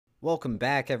Welcome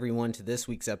back, everyone, to this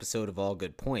week's episode of All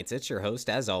Good Points. It's your host,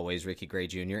 as always, Ricky Gray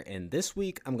Jr., and this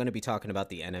week I'm going to be talking about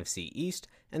the NFC East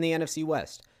and the NFC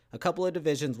West, a couple of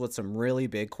divisions with some really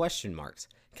big question marks.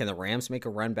 Can the Rams make a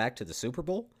run back to the Super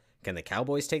Bowl? Can the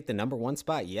Cowboys take the number one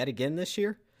spot yet again this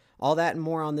year? All that and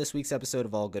more on this week's episode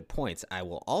of All Good Points. I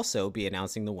will also be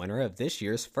announcing the winner of this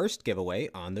year's first giveaway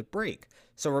on the break.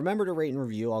 So remember to rate and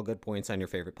review All Good Points on your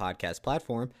favorite podcast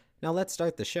platform. Now let's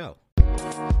start the show.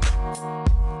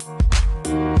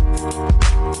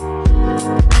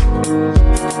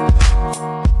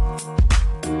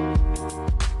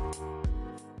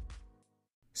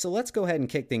 So let's go ahead and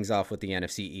kick things off with the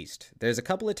NFC East. There's a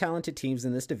couple of talented teams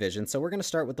in this division, so we're going to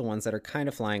start with the ones that are kind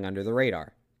of flying under the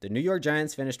radar. The New York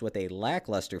Giants finished with a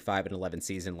lackluster 5-11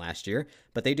 season last year,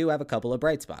 but they do have a couple of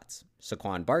bright spots.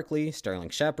 Saquon Barkley, Sterling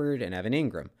Shepard, and Evan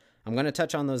Ingram. I'm going to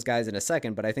touch on those guys in a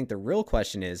second, but I think the real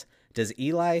question is, does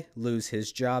Eli lose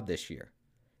his job this year?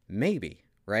 Maybe,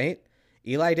 right?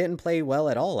 Eli didn't play well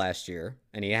at all last year,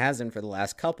 and he hasn't for the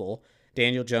last couple.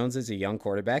 Daniel Jones is a young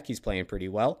quarterback. He's playing pretty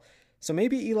well. So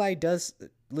maybe Eli does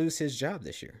lose his job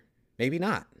this year. Maybe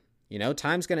not. You know,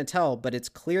 time's going to tell, but it's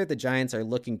clear the Giants are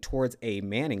looking towards a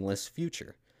Manningless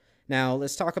future. Now,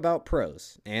 let's talk about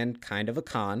pros, and kind of a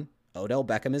con. Odell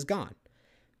Beckham is gone.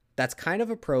 That's kind of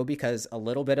a pro because a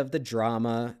little bit of the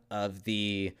drama of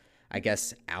the, I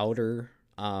guess,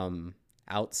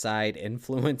 outside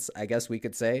influence, I guess we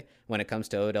could say, when it comes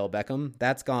to Odell Beckham,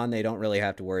 that's gone. They don't really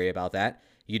have to worry about that.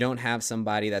 You don't have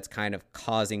somebody that's kind of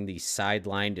causing these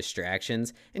sideline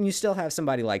distractions, and you still have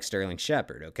somebody like Sterling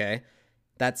Shepard, okay?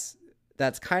 That's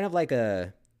kind of like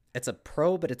it's a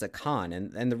pro, but it's a con.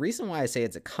 And the reason why I say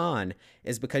it's a con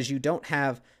is because you don't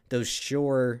have those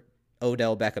sure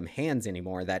Odell Beckham hands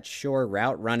anymore, that sure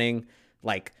route running,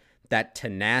 like that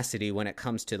tenacity when it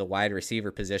comes to the wide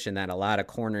receiver position that a lot of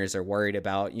corners are worried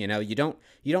about. You know, you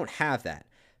don't have that.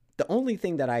 The only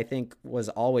thing that I think was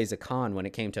always a con when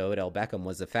it came to Odell Beckham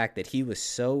was the fact that he was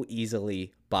so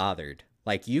easily bothered.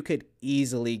 Like, you could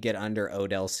easily get under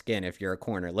Odell's skin if you're a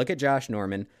corner. Look at Josh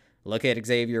Norman. Look at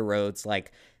Xavier Rhodes.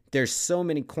 Like, there's so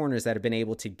many corners that have been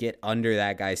able to get under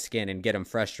that guy's skin and get him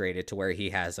frustrated to where he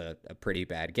has a pretty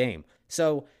bad game.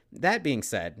 So that being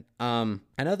said,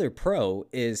 another pro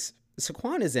is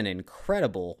Saquon is an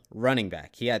incredible running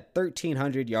back. He had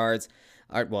 1,300 yards,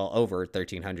 over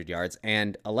 1,300 yards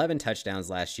and 11 touchdowns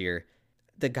last year.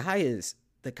 The guy is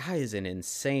an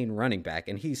insane running back,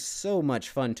 and he's so much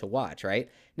fun to watch, right?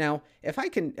 Now, if I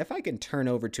can turn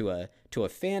over to a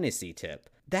fantasy tip,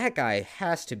 that guy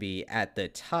has to be at the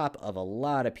top of a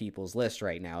lot of people's list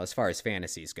right now as far as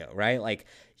fantasies go, right? Like,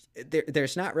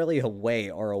 there's not really a way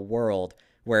or a world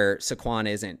where Saquon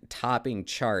isn't topping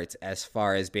charts as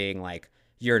far as being like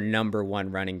your number one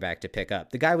running back to pick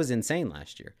up. The guy was insane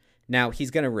last year. Now,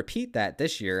 he's going to repeat that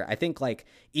this year. I think, like,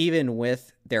 even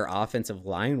with their offensive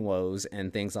line woes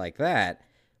and things like that,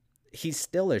 he's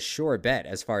still a sure bet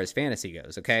as far as fantasy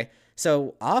goes, okay?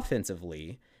 So,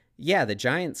 offensively, yeah, the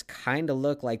Giants kind of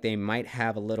look like they might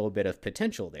have a little bit of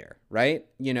potential there, right?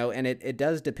 You know, and it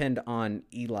does depend on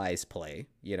Eli's play.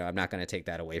 You know, I'm not going to take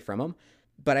that away from him.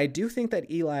 But I do think that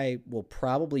Eli will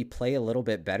probably play a little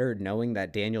bit better knowing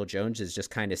that Daniel Jones is just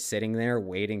kind of sitting there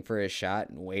waiting for his shot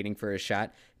and waiting for his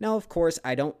shot. Now, of course,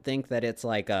 I don't think it's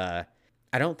like a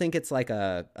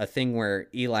thing where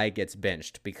Eli gets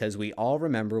benched, because we all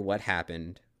remember what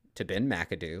happened to Ben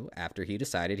McAdoo after he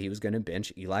decided he was going to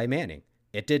bench Eli Manning.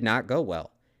 It did not go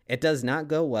well. It does not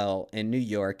go well in New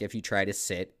York if you try to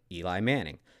sit Eli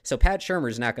Manning. So Pat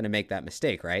Shurmur's not going to make that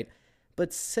mistake, right?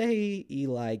 But say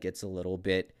Eli gets a little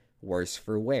bit worse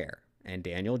for wear, and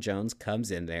Daniel Jones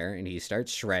comes in there and he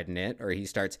starts shredding it, or he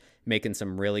starts making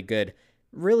some really good,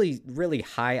 really, really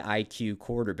high IQ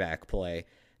quarterback play.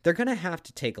 They're going to have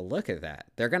to take a look at that.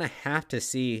 They're going to have to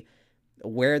see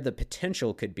where the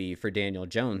potential could be for Daniel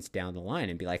Jones down the line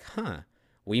and be like,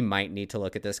 we might need to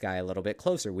look at this guy a little bit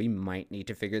closer. We might need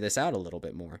to figure this out a little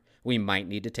bit more. We might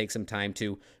need to take some time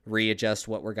to readjust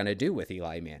what we're going to do with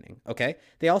Eli Manning. Okay.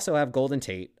 They also have Golden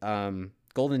Tate.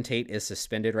 Golden Tate is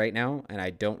suspended right now, and I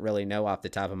don't really know off the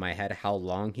top of my head how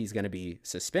long he's going to be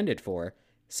suspended for.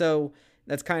 So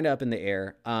that's kind of up in the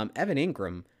air. Evan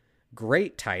Ingram,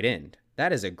 great tight end.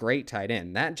 That is a great tight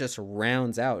end. That just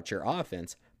rounds out your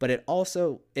offense, but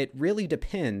it really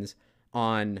depends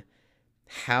on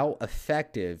how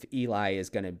effective Eli is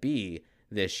going to be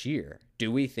this year.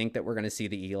 Do we think that we're going to see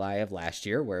the Eli of last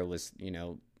year where it was,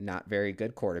 not very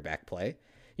good quarterback play?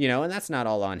 And that's not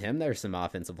all on him. There's some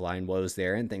offensive line woes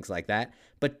there and things like that.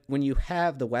 But when you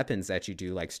have the weapons that you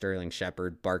do, like Sterling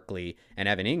Shepard, Barkley, and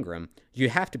Evan Ingram, you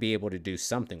have to be able to do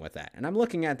something with that. And I'm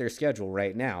looking at their schedule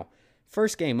right now.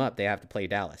 First game up, they have to play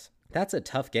Dallas. That's a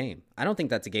tough game. I don't think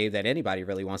that's a game that anybody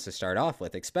really wants to start off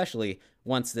with, especially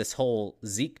once this whole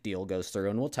Zeke deal goes through,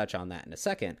 and we'll touch on that in a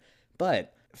second.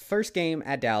 But first game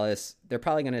at Dallas, they're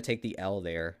probably going to take the L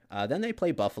there. Then they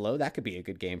play Buffalo. That could be a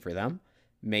good game for them.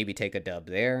 Maybe take a dub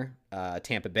there.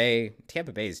 Tampa Bay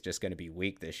is just going to be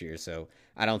weak this year, so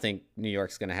I don't think New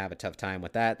York's going to have a tough time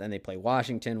with that. Then they play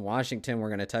Washington. Washington we're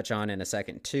going to touch on in a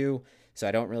second too, so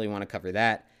I don't really want to cover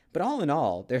that. But all in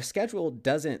all, their schedule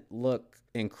doesn't look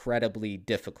incredibly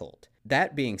difficult.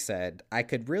 That being said, I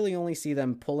could really only see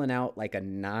them pulling out like a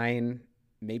 9,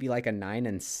 maybe like a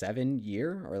 9-7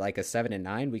 year, or like a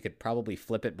 7-9. We could probably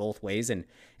flip it both ways, and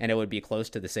it would be close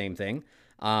to the same thing.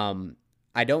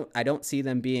 I don't see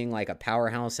them being like a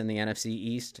powerhouse in the NFC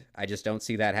East. I just don't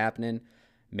see that happening.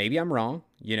 Maybe I'm wrong.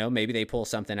 Maybe they pull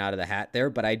something out of the hat there,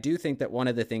 but I do think that one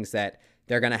of the things that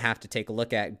they're going to have to take a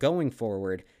look at going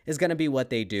forward is going to be what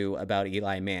they do about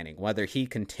Eli Manning, whether he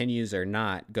continues or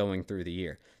not going through the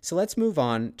year. So let's move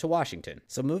on to Washington.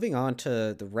 So moving on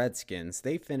to the Redskins,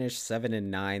 they finished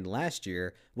 7-9 last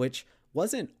year, which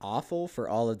wasn't awful for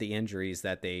all of the injuries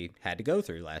that they had to go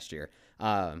through last year.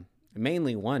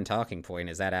 Mainly one talking point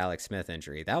is that Alex Smith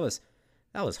injury. That was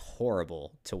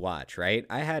horrible to watch, right?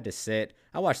 I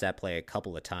watched that play a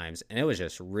couple of times, and it was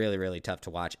just really, really tough to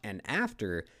watch. And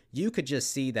after, you could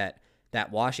just see that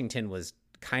Washington was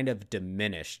kind of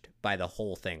diminished by the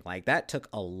whole thing. Like, that took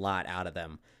a lot out of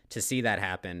them to see that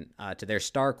happen to their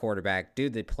star quarterback.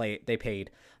 Dude, they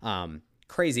paid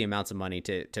crazy amounts of money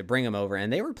to bring him over,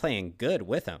 and they were playing good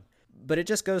with him. But it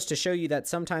just goes to show you that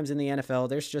sometimes in the NFL,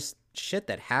 there's just shit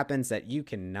that happens that you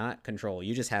cannot control.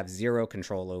 You just have zero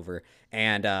control over.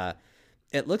 And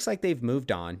it looks like they've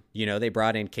moved on. They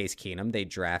brought in Case Keenum. They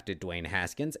drafted Dwayne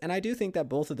Haskins. And I do think that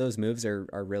both of those moves are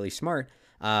really smart.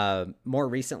 More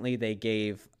recently, they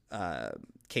gave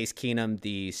Case Keenum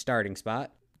the starting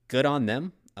spot. Good on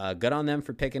them. Good on them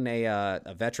for picking a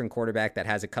veteran quarterback that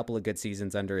has a couple of good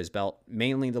seasons under his belt,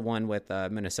 mainly the one with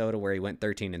Minnesota where he went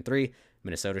 13-3.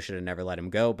 Minnesota should have never let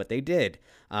him go, but they did.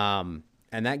 And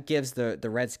that gives the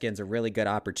Redskins a really good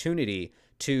opportunity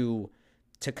to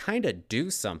kind of do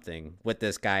something with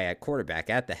this guy at quarterback,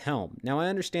 at the helm. Now, I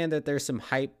understand that there's some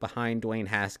hype behind Dwayne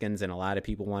Haskins, and a lot of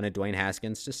people wanted Dwayne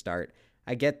Haskins to start.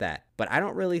 I get that. But I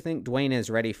don't really think Dwayne is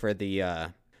ready for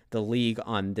the league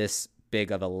on this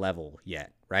big of a level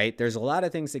yet, right? There's a lot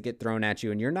of things that get thrown at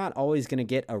you, and you're not always going to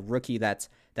get a rookie that's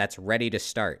ready to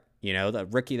start. The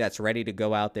rookie that's ready to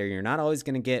go out there. You're not always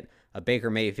going to get a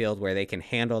Baker Mayfield where they can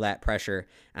handle that pressure.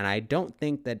 And I don't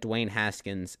think that Dwayne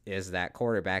Haskins is that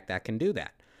quarterback that can do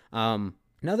that.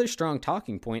 Another strong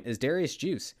talking point is Darius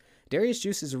Juice. Darius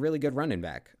Juice is a really good running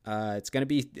back. It's gonna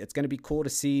be cool to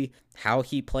see how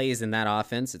he plays in that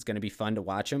offense. It's gonna be fun to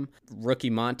watch him. Rookie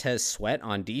Montez Sweat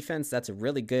on defense. That's a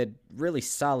really good, really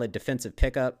solid defensive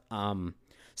pickup.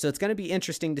 So it's going to be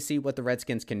interesting to see what the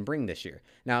Redskins can bring this year.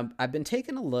 Now, I've been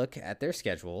taking a look at their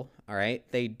schedule. All right.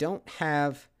 They don't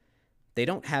have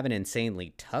an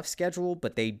insanely tough schedule,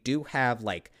 but they do have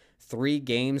like 3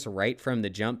 games right from the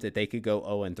jump that they could go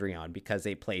 0-3 on, because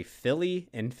they play Philly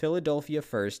and Philadelphia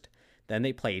first, then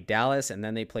they play Dallas, and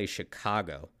then they play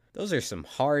Chicago. Those are some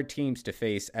hard teams to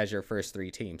face as your first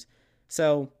 3 teams.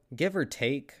 So give or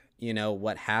take,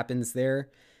 what happens there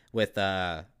with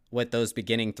those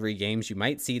beginning 3 games, you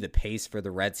might see the pace for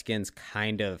the Redskins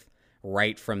kind of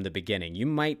right from the beginning. You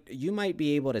might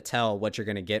be able to tell what you're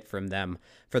going to get from them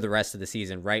for the rest of the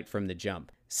season right from the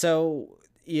jump. So,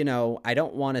 I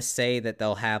don't want to say that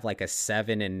they'll have like a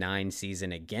 7-9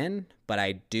 season again, but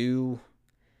I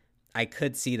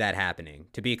could see that happening.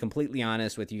 To be completely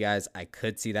honest with you guys, I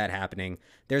could see that happening.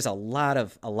 There's a lot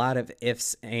of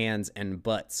ifs, ands, and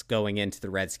buts going into the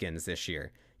Redskins this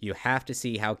year. You have to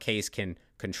see how Case can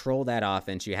control that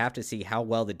offense. You have to see how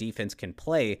well the defense can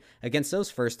play against those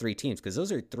first 3 teams, because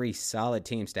those are 3 solid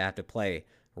teams to have to play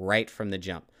right from the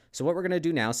jump. So what we're going to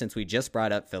do now, since we just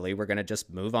brought up Philly, we're going to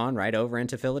just move on right over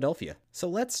into Philadelphia. So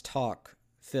let's talk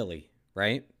Philly,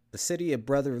 right? The city of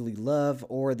brotherly love,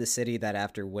 or the city that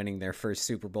after winning their first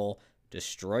Super Bowl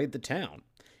destroyed the town.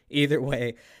 Either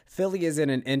way, Philly is in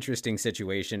an interesting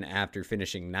situation after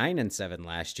finishing 9-7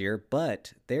 last year,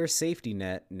 but their safety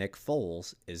net, Nick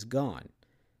Foles, is gone.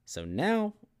 So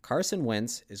now Carson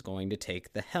Wentz is going to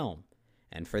take the helm.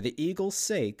 And for the Eagles'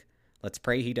 sake, let's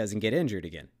pray he doesn't get injured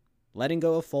again. Letting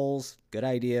go of Foles, good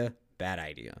idea, bad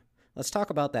idea. Let's talk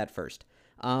about that first.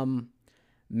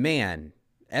 Man,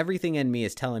 everything in me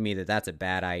is telling me that that's a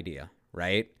bad idea,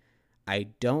 right? I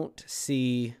don't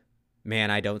see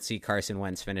Carson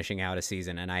Wentz finishing out a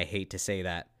season, and I hate to say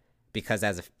that, because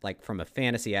from a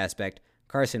fantasy aspect,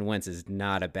 Carson Wentz is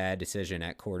not a bad decision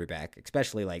at quarterback,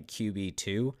 especially like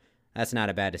QB2. That's not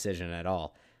a bad decision at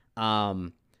all.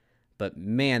 But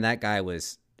man, that guy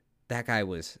was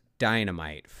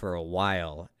dynamite for a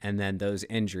while, and then those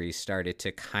injuries started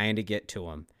to kind of get to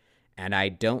him. And I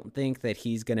don't think that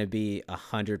he's going to be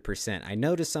 100%. I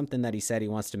noticed something that he said he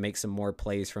wants to make some more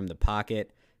plays from the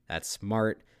pocket. That's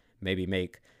smart. Maybe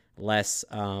make less,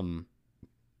 how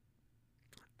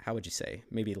would you say?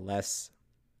 Maybe less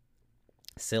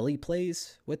silly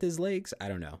plays with his legs. I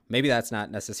don't know. Maybe that's not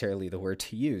necessarily the word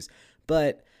to use.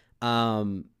 But,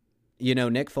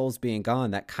 Nick Foles being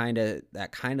gone, that kind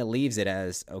of leaves it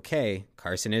as, okay,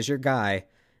 Carson is your guy.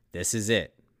 This is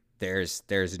it.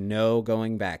 There's no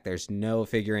going back. There's no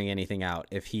figuring anything out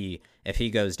if he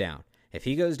goes down. If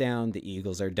he goes down, the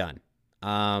Eagles are done.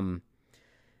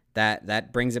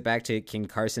 That brings it back to, can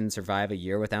Carson survive a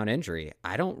year without injury?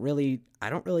 I don't really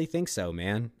think so,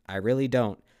 man. I really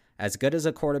don't. As good as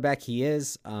a quarterback he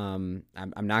is, I'm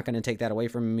not going to take that away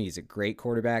from him. He's a great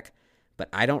quarterback, but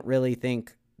I don't really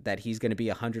think that he's going to be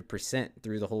 100%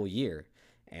 through the whole year.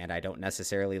 And I don't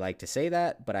necessarily like to say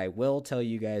that, but I will tell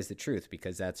you guys the truth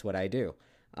because that's what I do.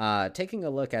 Taking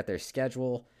a look at their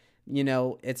schedule,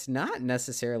 it's not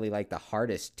necessarily like the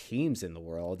hardest teams in the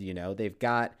world. They've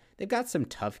got some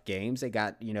tough games. They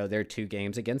got, their 2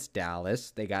 games against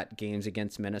Dallas. They got games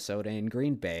against Minnesota and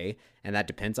Green Bay. And that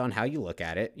depends on how you look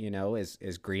at it.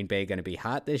 Is Green Bay going to be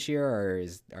hot this year, or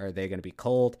are they going to be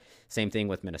cold? Same thing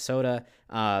with Minnesota.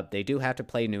 They do have to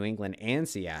play New England and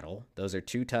Seattle. Those are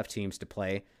 2 tough teams to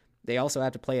play. They also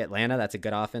have to play Atlanta. That's a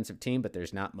good offensive team, but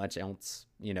there's not much else,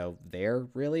 there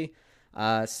really.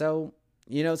 So,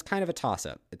 it's kind of a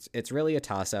toss-up. It's really a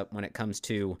toss-up when it comes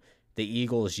to the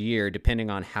Eagles' year, depending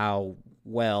on how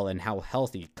well and how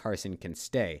healthy Carson can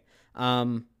stay.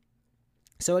 So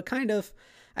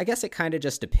I guess it kind of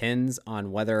just depends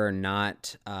on whether or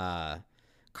not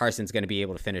Carson's going to be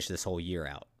able to finish this whole year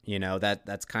out.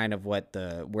 That's kind of where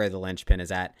the linchpin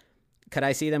is at. Could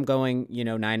I see them going,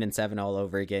 9-7 all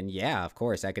over again? Yeah, of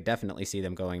course. I could definitely see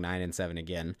them going 9-7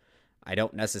 again. I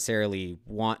don't necessarily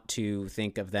want to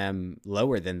think of them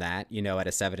lower than that, at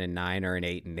a 7-9 or an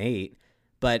 8-8.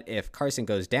 But if Carson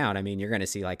goes down, I mean, you're going to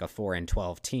see like a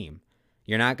 4-12 team.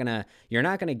 You're not gonna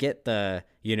get the,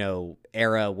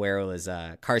 era where it was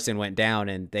Carson went down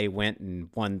and they went and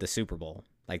won the Super Bowl.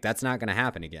 Like, that's not going to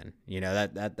happen again.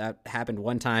 That happened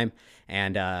one time,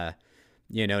 and now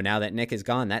that Nick is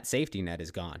gone, that safety net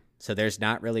is gone. So there's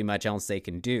not really much else they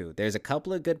can do. There's a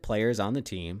couple of good players on the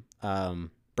team.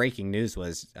 Breaking news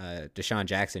was Deshaun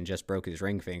Jackson just broke his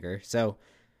ring finger. So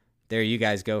there you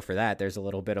guys go for that. There's a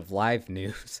little bit of live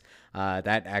news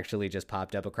that actually just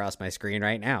popped up across my screen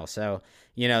right now. So,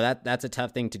 that's a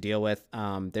tough thing to deal with.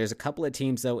 There's a couple of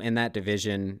teams, though, in that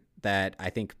division that I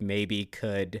think maybe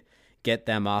could get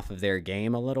them off of their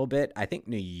game a little bit. I think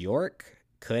New York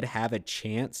could have a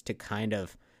chance to kind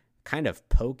of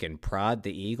poke and prod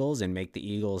the Eagles and make the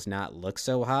Eagles not look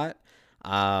so hot.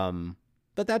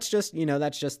 But that's just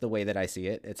the way that I see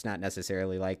it. It's not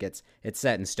necessarily like it's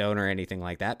set in stone or anything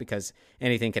like that, because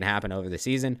anything can happen over the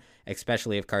season,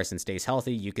 especially if Carson stays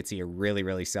healthy. You could see a really,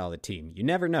 really solid team. You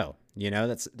never know.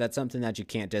 That's something that you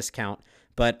can't discount.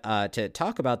 But to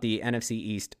talk about the NFC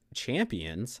East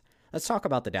champions, let's talk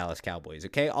about the Dallas Cowboys,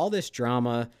 okay? All this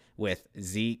drama with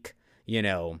Zeke,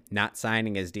 not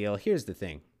signing his deal. Here's the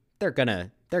thing. They're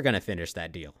gonna finish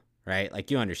that deal, right? Like,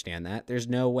 you understand that. There's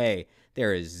no way.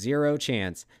 There is zero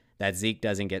chance that Zeke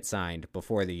doesn't get signed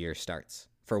before the year starts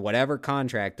for whatever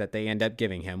contract that they end up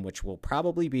giving him, which will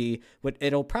probably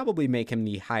make him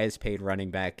the highest paid running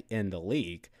back in the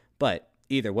league. But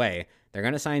either way, they're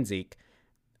going to sign Zeke.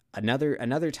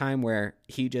 Another time where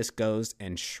he just goes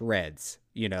and shreds,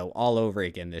 all over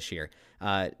again this year.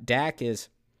 Dak is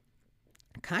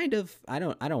kind of, I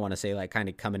don't want to say like kind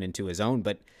of coming into his own,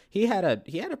 but he had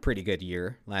a pretty good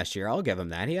year last year. I'll give him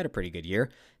that. He had a pretty good year.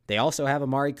 They also have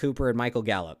Amari Cooper and Michael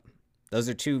Gallup. Those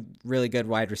are 2 really good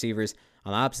wide receivers.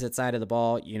 On the opposite side of the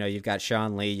ball, you've got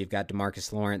Sean Lee, you've got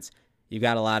DeMarcus Lawrence, you've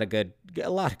got a lot of good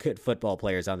football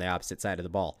players on the opposite side of the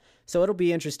ball. So it'll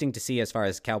be interesting to see as far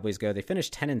as Cowboys go. They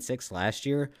finished 10-6 last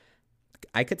year.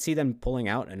 I could see them pulling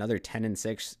out another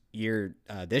 10-6 year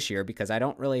this year, because I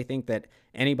don't really think that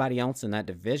anybody else in that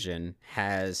division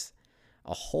has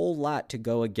a whole lot to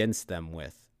go against them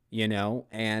with.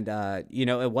 And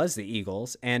it was the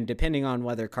Eagles, and depending on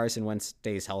whether Carson Wentz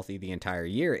stays healthy the entire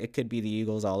year, it could be the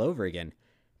Eagles all over again.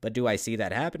 But do I see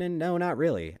that happening? No, not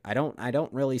really. I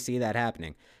don't really see that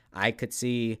happening. I could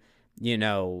see,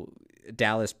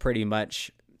 Dallas pretty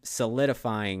much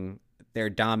solidifying their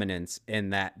dominance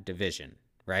in that division,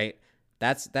 right?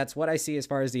 That's what I see as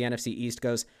far as the NFC East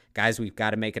goes. Guys, we've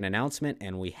got to make an announcement,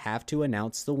 and we have to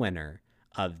announce the winner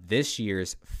of this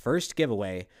year's first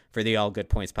giveaway for the All Good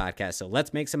Points podcast. So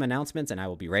let's make some announcements, and I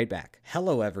will be right back.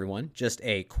 Hello, everyone. Just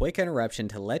a quick interruption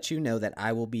to let you know that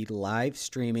I will be live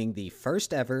streaming the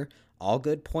first ever All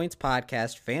Good Points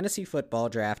podcast fantasy football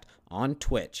draft on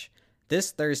Twitch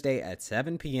this Thursday at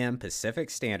 7 p.m. Pacific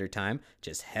Standard Time.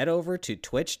 Just head over to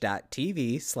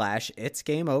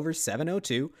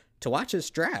twitch.tv/itsgameover702 to watch this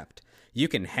draft. You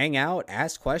can hang out,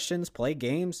 ask questions, play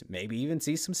games, maybe even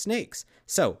see some snakes.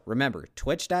 So remember,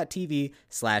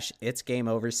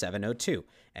 twitch.tv/itsgameover702.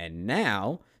 And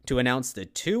now, to announce the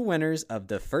two winners of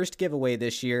the first giveaway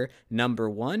this year, number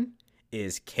one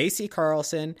is Casey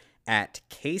Carlson at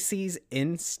Casey's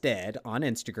Instead on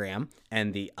Instagram.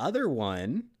 And the other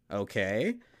one, now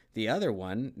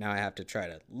I have to try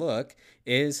to look,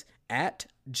 is at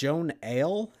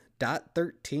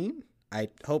Jonale.13. I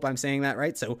hope I'm saying that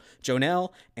right. So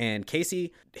Jonelle and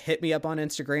Casey, hit me up on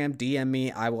Instagram, DM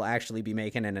me. I will actually be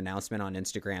making an announcement on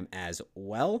Instagram as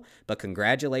well. But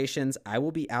congratulations. I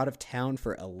will be out of town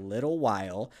for a little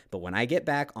while, but when I get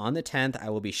back on the 10th, I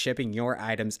will be shipping your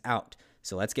items out.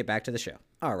 So let's get back to the show.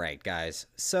 All right, guys.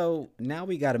 So now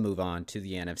we got to move on to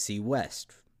the NFC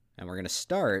West. And we're going to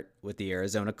start with the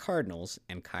Arizona Cardinals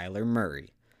and Kyler Murray.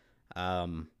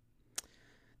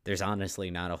 There's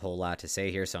honestly not a whole lot to say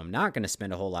here, so I'm not going to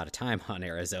spend a whole lot of time on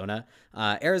Arizona.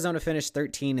 Arizona finished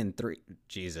 13-3.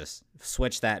 Jesus,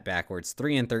 switch that backwards.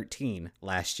 3-13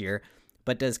 last year.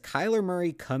 But does Kyler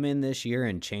Murray come in this year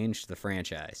and change the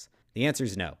franchise? The answer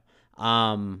is no.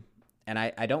 And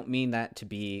I don't mean that to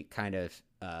be kind of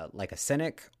like a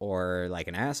cynic or like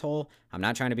an asshole. I'm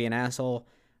not trying to be an asshole.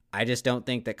 I just don't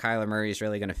think that Kyler Murray is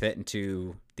really going to fit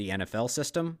into the NFL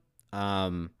system.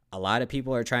 A lot of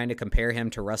people are trying to compare him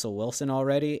to Russell Wilson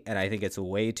already, and I think it's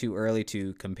way too early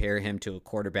to compare him to a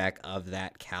quarterback of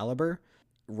that caliber.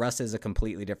 Russ is a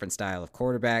completely different style of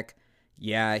quarterback.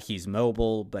 Yeah, he's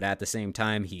mobile, but at the same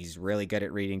time, he's really good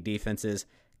at reading defenses.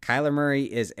 Kyler Murray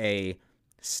is a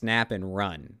snap and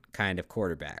run kind of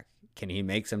quarterback. Can he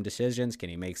make some decisions? Can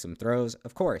he make some throws?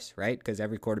 Of course, right? Because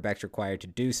every quarterback's required to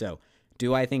do so.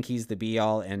 Do I think he's the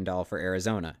be-all, end-all for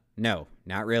Arizona? No,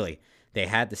 not really. They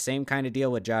had the same kind of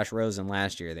deal with Josh Rosen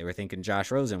last year. They were thinking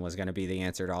Josh Rosen was going to be the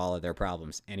answer to all of their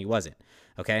problems, and he wasn't,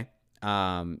 okay?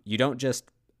 You don't just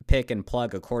pick and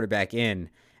plug a quarterback in,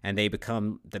 and they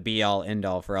become the be-all,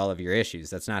 end-all for all of your issues.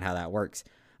 That's not how that works.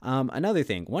 Another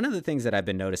thing, one of the things that I've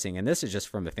been noticing, and this is just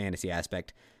from a fantasy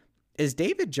aspect, is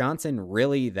David Johnson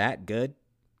really that good?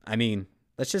 I mean,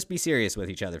 let's just be serious with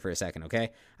each other for a second,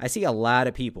 okay? I see a lot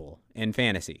of people in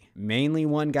fantasy, mainly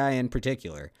one guy in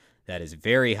particular, that is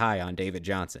very high on David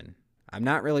Johnson. I'm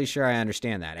not really sure I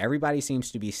understand that. Everybody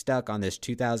seems to be stuck on this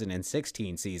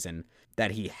 2016 season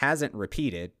that he hasn't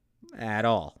repeated at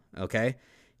all, okay?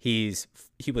 He was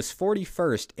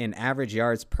 41st in average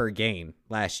yards per game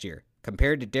last year.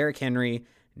 Compared to Derrick Henry,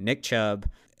 Nick Chubb,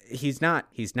 he's not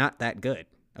that good,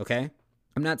 okay?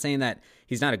 I'm not saying that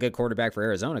he's not a good quarterback for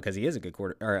Arizona because he is a good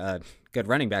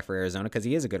running back for Arizona because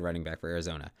he is a good running back for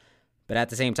Arizona. But at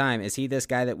the same time, is he this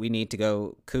guy that we need to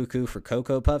go cuckoo for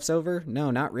Cocoa Puffs over? No,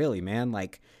 not really, man.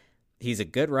 Like, he's a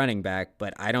good running back,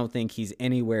 but I don't think he's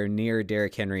anywhere near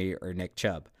Derrick Henry or Nick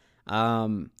Chubb.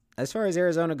 As far as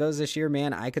Arizona goes this year,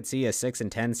 man, I could see a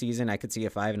 6-10 season. I could see a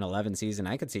 5-11 season.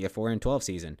 I could see a 4-12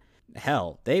 season.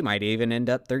 Hell, they might even end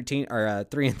up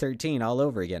 3-13 all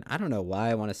over again. I don't know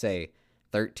why I want to say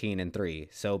 13-3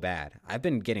 so bad. I've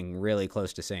been getting really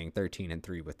close to saying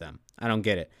 13-3 with them. I don't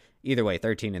get it. Either way,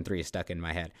 13-3 is stuck in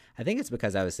my head. I think it's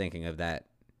because I was thinking of that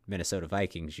Minnesota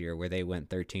Vikings year where they went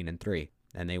 13-3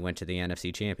 and they went to the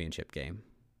NFC Championship game.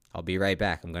 I'll be right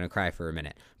back. I'm going to cry for a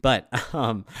minute. But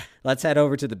let's head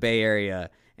over to the Bay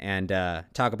Area and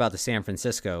talk about the San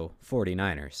Francisco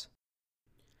 49ers.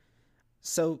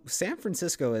 So San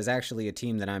Francisco is actually a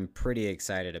team that I'm pretty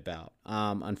excited about.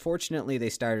 Unfortunately,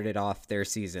 they started it off their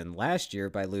season last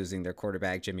year by losing their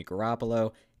quarterback Jimmy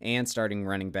Garoppolo and starting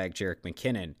running back Jerick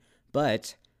McKinnon.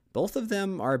 But both of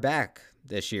them are back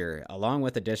this year, along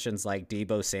with additions like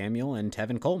Deebo Samuel and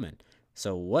Tevin Coleman.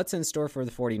 So what's in store for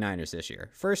the 49ers this year?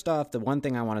 First off, the one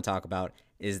thing I want to talk about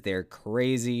is their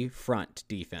crazy front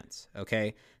defense,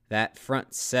 okay? That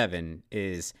front seven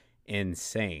is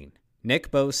insane. Nick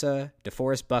Bosa,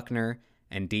 DeForest Buckner,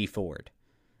 and Dee Ford.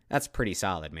 That's pretty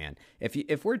solid, man.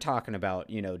 If we're talking about,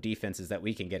 defenses that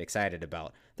we can get excited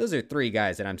about, those are three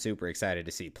guys that I'm super excited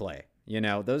to see play.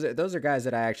 Those are guys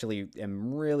that I actually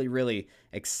am really, really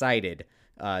excited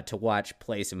to watch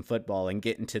play some football and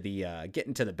get into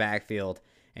the backfield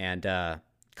and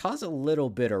cause a little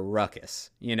bit of ruckus,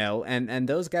 and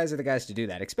those guys are the guys to do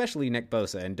that, especially Nick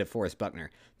Bosa and DeForest Buckner.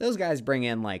 Those guys bring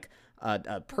in like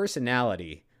a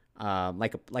personality,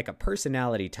 like a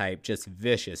personality type, just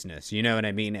viciousness, you know what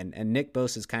I mean? And Nick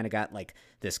Bosa's kind of got like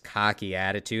this cocky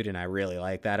attitude, and I really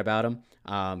like that about him,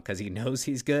 because he knows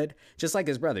he's good, just like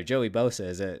his brother Joey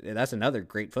Bosa that's another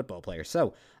great football player.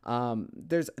 So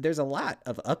there's a lot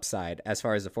of upside as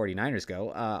far as the 49ers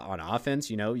go. On offense,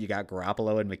 you got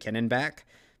Garoppolo and McKinnon back.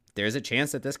 There's a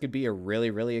chance that this could be a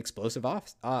really, really explosive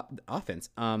offense.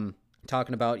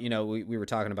 Talking about, we were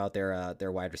talking about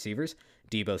their wide receivers,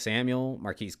 Deebo Samuel,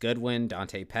 Marquise Goodwin,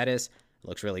 Dante Pettis,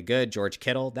 looks really good. George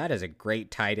Kittle, that is a great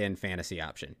tight end fantasy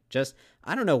option. Just,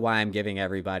 I don't know why I'm giving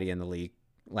everybody in the league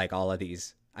like all of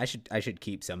these. I should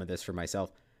keep some of this for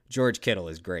myself. George Kittle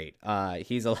is great.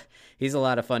 He's a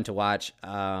lot of fun to watch.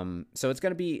 So it's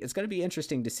gonna be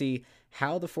interesting to see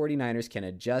how the 49ers can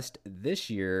adjust this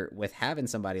year with having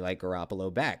somebody like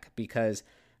Garoppolo back, because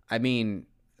I mean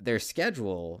their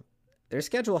schedule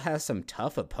has some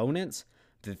tough opponents,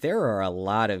 that there are a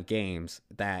lot of games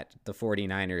that the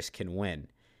 49ers can win.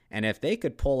 And if they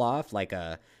could pull off like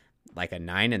a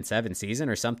 9-7 season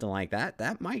or something like that,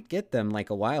 that might get them like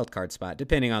a wild card spot,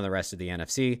 depending on the rest of the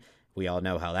NFC. We all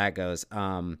know how that goes.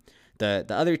 The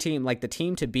other team, like the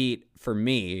team to beat for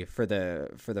me, for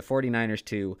the 49ers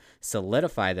to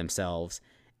solidify themselves,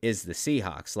 is the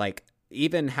Seahawks. Like,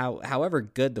 even however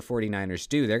good the 49ers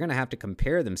do, they're going to have to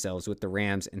compare themselves with the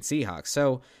Rams and Seahawks.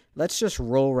 So let's just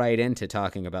roll right into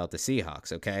talking about the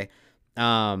Seahawks, okay?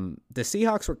 The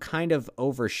Seahawks were kind of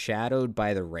overshadowed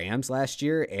by the Rams last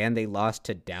year, and they lost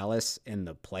to Dallas in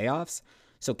the playoffs.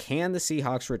 So can the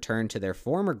Seahawks return to their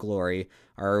former glory,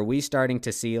 or are we starting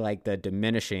to see like the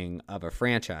diminishing of a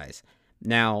franchise?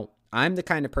 Now, I'm the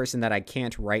kind of person that I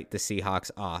can't write the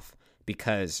Seahawks off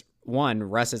because, one,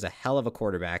 Russ is a hell of a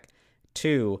quarterback.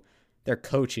 Two, their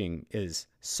coaching is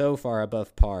so far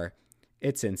above par.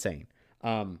 It's insane.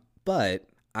 But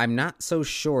I'm not so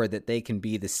sure that they can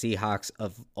be the Seahawks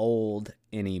of old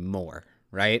anymore,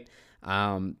 right?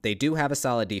 They do have a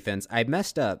solid defense. I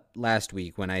messed up last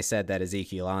week when I said that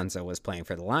Ezekiel Ansah was playing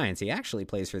for the Lions. He actually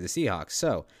plays for the Seahawks.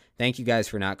 So thank you guys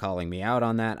for not calling me out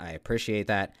on that. I appreciate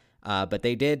that. But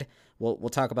they did. We'll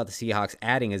talk about the Seahawks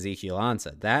adding Ezekiel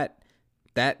Ansah.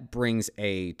 That brings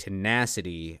a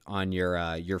tenacity on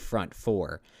your front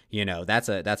four. That's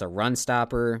a run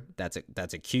stopper. That's a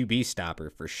QB stopper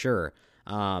for sure.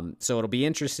 So it'll be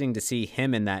interesting to see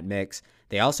him in that mix.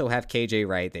 They also have KJ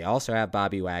Wright. They also have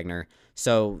Bobby Wagner.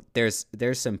 So there's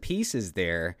some pieces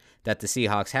there that the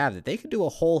Seahawks have that they could do a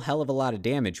whole hell of a lot of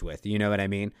damage with. You know what I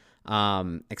mean?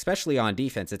 Especially on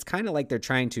defense. It's kind of like they're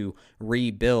trying to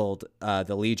rebuild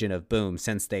the Legion of Boom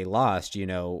since they lost,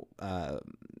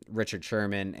 Richard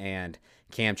Sherman and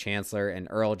Cam Chancellor and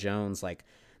Earl Jones. Like,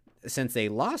 since they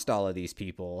lost all of these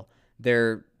people,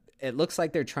 it looks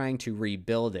like they're trying to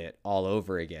rebuild it all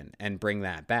over again and bring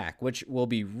that back, which will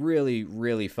be really,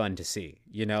 really fun to see.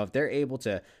 If they're able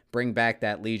to bring back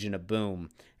that Legion of Boom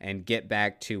and get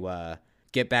back to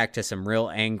some real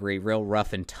angry, real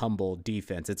rough and tumble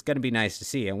defense, it's going to be nice to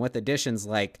see. And with additions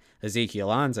like Ezekiel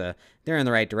Ansah, they're in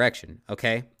the right direction.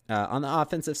 Okay. On the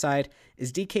offensive side,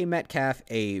 is DK Metcalf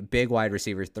a big wide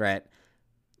receiver threat?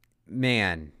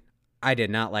 Man, I did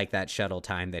not like that shuttle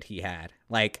time that he had.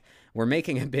 Like, we're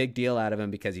making a big deal out of him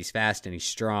because he's fast and he's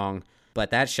strong,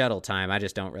 but that shuttle time I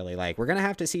just don't really like. We're going to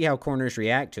have to see how corners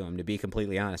react to him, to be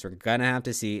completely honest. We're going to have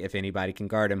to see if anybody can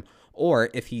guard him, or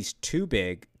if he's too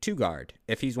big to guard.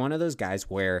 If he's one of those guys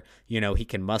where, he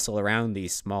can muscle around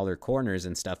these smaller corners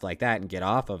and stuff like that and get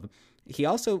off of them. He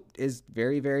also is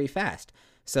very, very fast.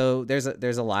 So there's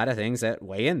a lot of things that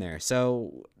weigh in there.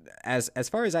 So as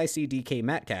far as I see DK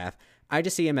Metcalf, I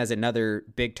just see him as another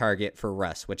big target for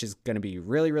Russ, which is going to be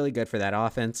really, really good for that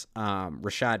offense.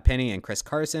 Rashad Penny and Chris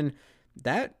Carson,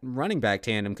 that running back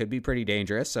tandem could be pretty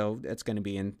dangerous. So it's going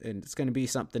to be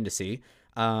something to see.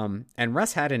 And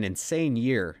Russ had an insane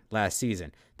year last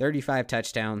season, 35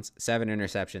 touchdowns, 7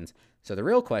 interceptions. So the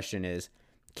real question is,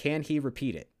 can he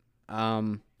repeat it?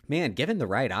 Man, given the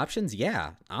right options,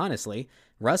 yeah, honestly,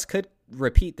 Russ could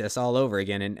repeat this all over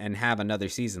again and have another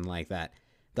season like that.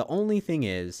 The only thing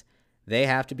is, they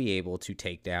have to be able to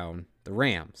take down the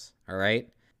Rams, all right?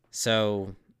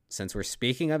 So, since we're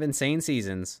speaking of insane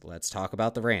seasons, let's talk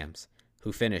about the Rams,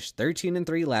 who finished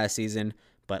 13-3 last season,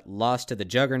 but lost to the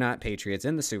juggernaut Patriots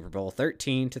in the Super Bowl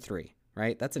 13-3,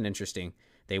 right? That's an interesting.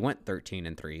 They went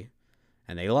 13-3,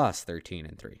 and they lost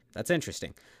 13-3. That's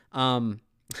interesting.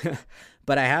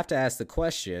 But I have to ask the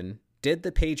question, did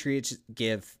the Patriots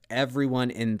give everyone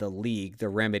in the league the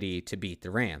remedy to beat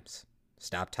the Rams?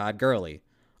 Stop Todd Gurley.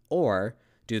 Or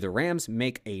Do the Rams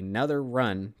make another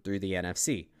run through the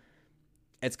NFC?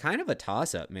 It's kind of a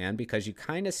toss-up, man, because you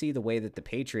kind of see the way that the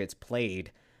Patriots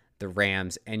played the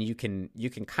Rams, and you can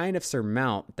kind of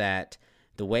surmount that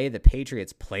the way the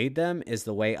Patriots played them is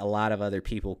the way a lot of other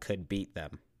people could beat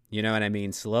them. You know what I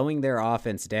mean? Slowing their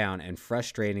offense down and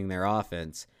frustrating their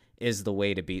offense is the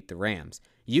way to beat the Rams.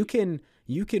 You can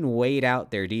wait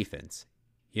out their defense.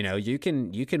 You know, you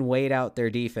can wait out their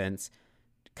defense,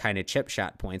 kind of chip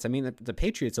shot points. I mean, the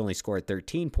Patriots only scored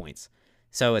 13 points.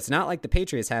 So it's not like the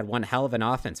Patriots had one hell of an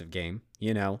offensive game,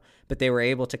 you know, but they were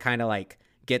able to kind of like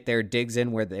get their digs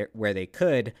in where they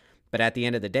could. But at the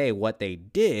end of the day, what they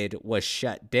did was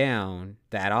shut down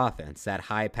that offense, that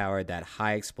high powered, that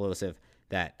high explosive,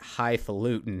 that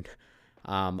highfalutin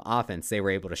offense. They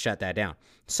were able to shut that down.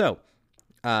 So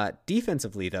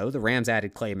defensively, though, the Rams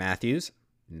added Clay Matthews.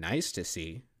 Nice to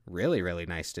see. Really, really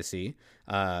nice to see.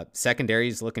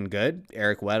 Secondary's looking good.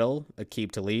 Eric Weddle,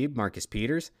 Aqib Talib, Marcus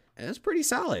Peters. It's pretty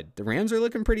solid. The Rams are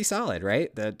looking pretty solid,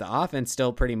 right? The offense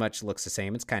still pretty much looks the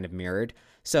same. It's kind of mirrored.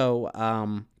 So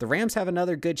the Rams have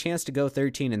another good chance to go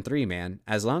 13-3, man.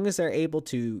 As long as they're able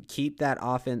to keep that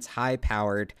offense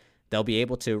high-powered, they'll be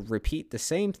able to repeat the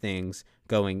same things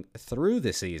going through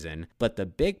the season. But the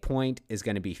big point is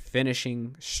going to be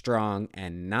finishing strong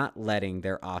and not letting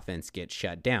their offense get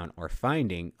shut down or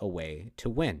finding a way to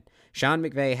win. Sean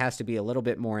McVay has to be a little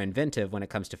bit more inventive when it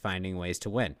comes to finding ways to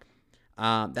win.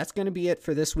 That's going to be it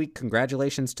for this week.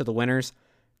 Congratulations to the winners.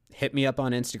 Hit me up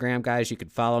on Instagram, guys. You can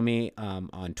follow me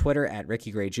on Twitter at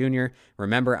Ricky Gray Jr.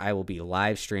 Remember, I will be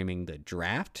live streaming the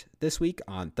draft this week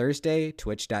on Thursday,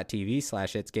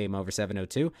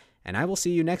 twitch.tv/itsgameover702. And I will see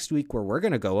you next week where we're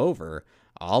going to go over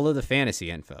all of the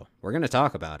fantasy info. We're going to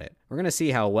talk about it. We're going to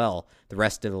see how well the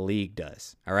rest of the league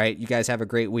does. All right, you guys have a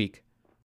great week.